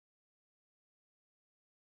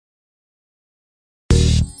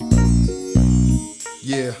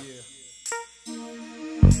Yeah.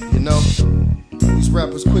 You know, these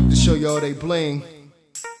rappers quick to show y'all they bling,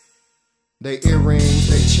 they earrings,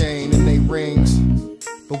 they chain, and they rings.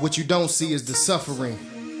 But what you don't see is the suffering,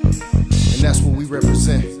 and that's what we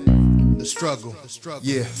represent. The struggle.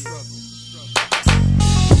 Yeah.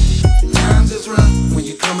 Times is rough when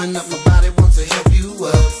you're coming up. My body wants to help you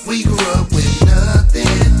up. We grew up with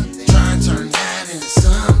nothing. Try and turn that into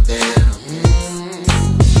something.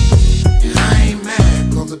 And I ain't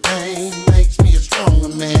mad, cause the pain makes me a stronger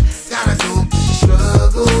man. Gotta go through the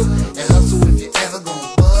struggle and hustle if you ever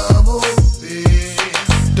gonna bubble.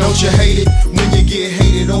 Yeah. Don't you hate it when you get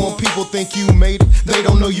hated on? People think you made it. They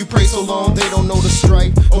don't know you pray so long. They don't know the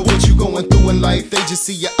strife or what you going through in life. They just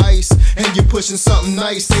see your ice and you're pushing something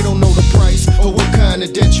nice. They don't know the price or what kind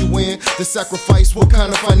of debt you in, the sacrifice, what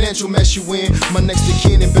kind of financial mess you in. My next of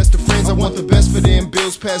kin and best of friends, I want the best for them.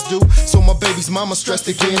 Bills past due, so my baby's mama stressed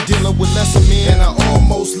again. Dealing with lesser men, and I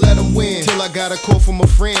almost let them win, till I got a call from a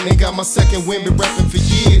friend and got my second win. Been rapping for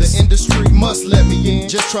years, the industry must let me in.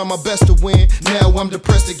 Just try my best to win, now I'm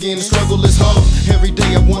depressed again. The struggle is hard, every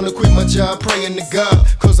day I wanna quit my job, praying to God,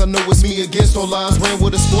 cause I know it's me against all odds. Ran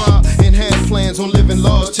with a squad and had plans on living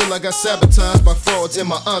large, till I got sabotaged by frauds in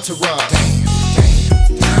my entourage.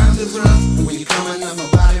 Damn, times is rough when you're coming up. My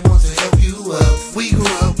body wants to help you up. We grew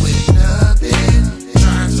up with nothing.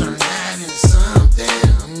 Try and turn that into something.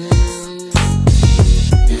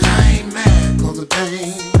 And I ain't mad, cause the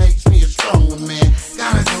pain makes me a stronger man.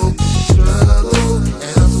 Gotta go through the struggle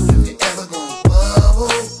and hustle if you ever gonna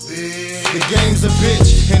bubble. Yeah. The game's a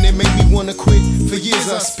bitch, and it made me wanna quit. For years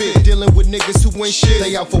I spit, dealing with niggas who ain't shit.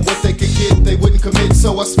 They out for what they could get, they wouldn't commit,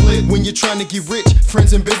 so I split. When you're trying to get rich,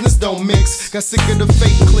 friends and business don't mix. Got sick of the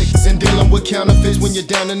fake clicks and dealing with counterfeits. When you're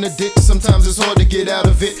down in the ditch, sometimes it's hard to get out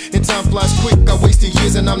of it. And time flies quick, I wasted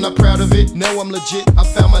years and I'm not proud of it. Now I'm legit, I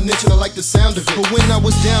found my niche and I like the sound of it. But when I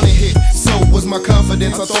was down and hit, so was my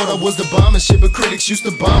confidence. I thought I was the bomb and shit, but critics used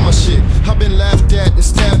to bomb my shit. I've been laughed at and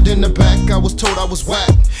stabbed in the back. I was told I was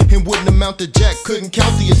whack and wouldn't amount to jack. Couldn't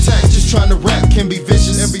count the attacks, just trying to rap can be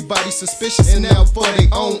vicious. Everybody's suspicious and now for their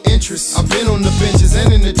own interests. I've been on the benches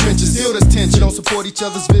and in the trenches, still there's tension. Don't support each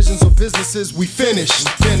other's visions or businesses, we finished.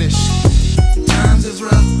 Times is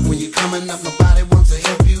rough when you're coming up. My body wants to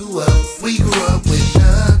help you up. We grew up with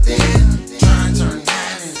nothing. Try and turn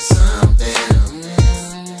that into something.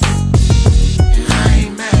 And I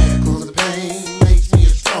ain't mad, cause the pain makes me a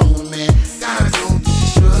stronger man. Gotta go through the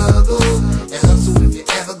struggle and hustle if you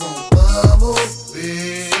ever gonna bubble.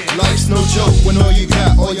 Yeah. Life's no joke when all you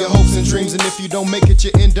got, all your hopes and dreams, and if you don't make it,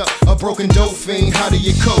 you end up a broken dope fiend. How do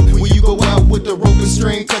you cope when you go out with the rope and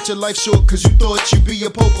string? Cut your life short cause you thought you'd be a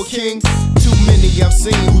pope or king. Too many I've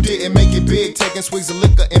seen who didn't make it big, taking swigs of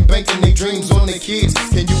liquor and banking their dreams on their kids.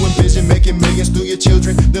 Can you envision making millions through your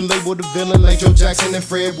children, then label the villain like Joe Jackson and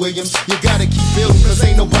Fred Williams? You gotta keep building cause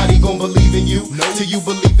ain't nobody gonna believe in you till you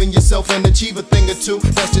believe in yourself and achieve a thing or two.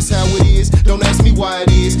 That's just how it is, don't ask me why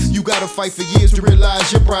it is. You gotta fight for years to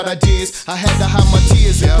realize your bright ideas. I had to hide my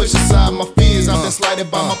tears and push aside my fears. I've been slighted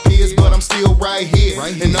by my peers, but I'm still right here,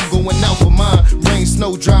 and I'm going out for mine. Rain,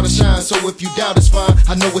 snow, drought, or shine, so if you doubt it's fine.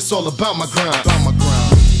 I know it's all about my grind.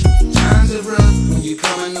 Times are rough when you're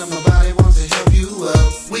coming up. My body wants to help you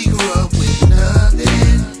up. We grew up with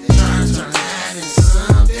nothing. Try and turn that into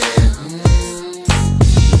something.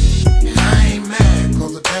 And I ain't mad,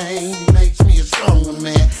 cause the pain makes me a stronger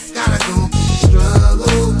man. Gotta go through the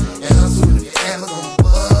struggle and hustle if you ever gonna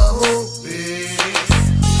bubble.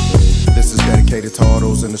 Yeah. This is dedicated to all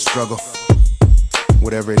those in the struggle.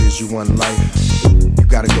 Whatever it is you want in life, you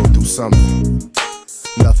gotta go through something.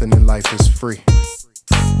 Nothing in life is free.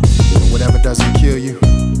 And whatever doesn't kill you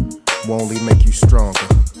will only make you stronger.